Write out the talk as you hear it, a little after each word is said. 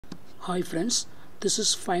Hi friends, this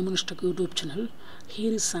is 5 Minutes Tech YouTube channel.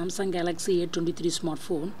 Here is Samsung Galaxy A23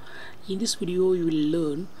 smartphone. In this video you will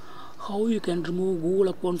learn how you can remove Google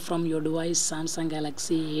account from your device Samsung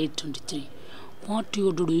Galaxy A23. What you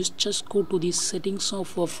have to do is just go to the settings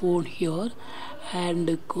of your phone here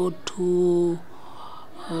and go to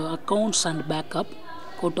accounts and backup.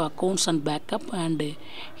 Go to accounts and backup and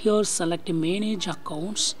here select manage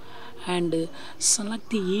accounts and select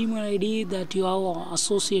the email ID that you have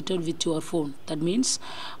associated with your phone. That means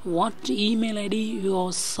what email ID you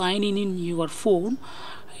are signing in your phone,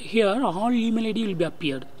 here all email ID will be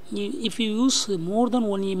appeared. If you use more than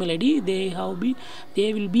one email ID, they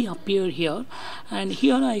will be appeared here, and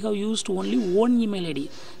here I have used only one email ID.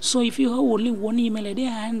 So if you have only one email ID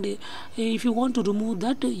and if you want to remove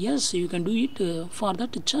that, yes, you can do it. For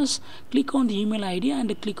that, just click on the email ID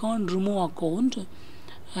and click on remove account,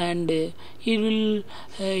 and it will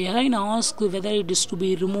again ask whether it is to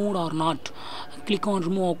be removed or not. Click on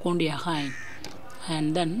remove account again,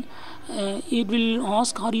 and then it will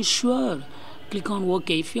ask, are you sure? Click on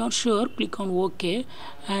OK. If you are sure, click on OK,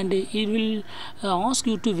 and it will ask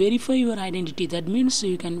you to verify your identity. That means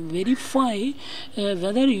you can verify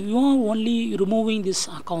whether you are only removing this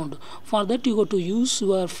account. For that, you go to use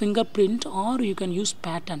your fingerprint, or you can use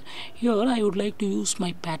pattern. Here I would like to use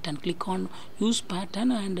my pattern. Click on use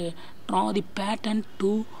pattern and draw the pattern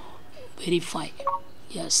to verify.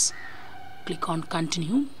 Yes, click on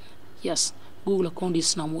continue. Yes, Google account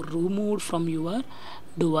is now removed from your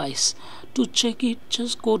device. To check it,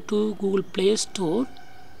 just go to Google Play Store.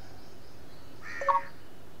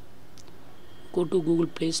 Go to Google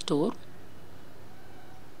Play Store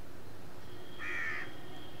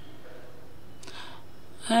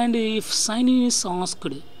and if sign in is asked,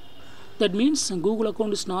 that means Google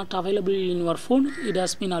account is not available in your phone. It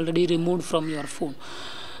has been already removed from your phone.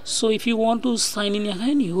 So if you want to sign in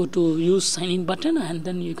again, you go to use sign in button, and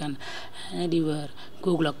then you can add your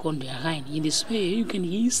Google account again. In this way, you can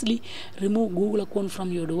easily remove Google account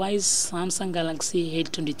from your device Samsung Galaxy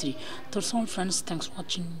A23. That's all friends. Thanks for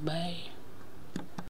watching. Bye.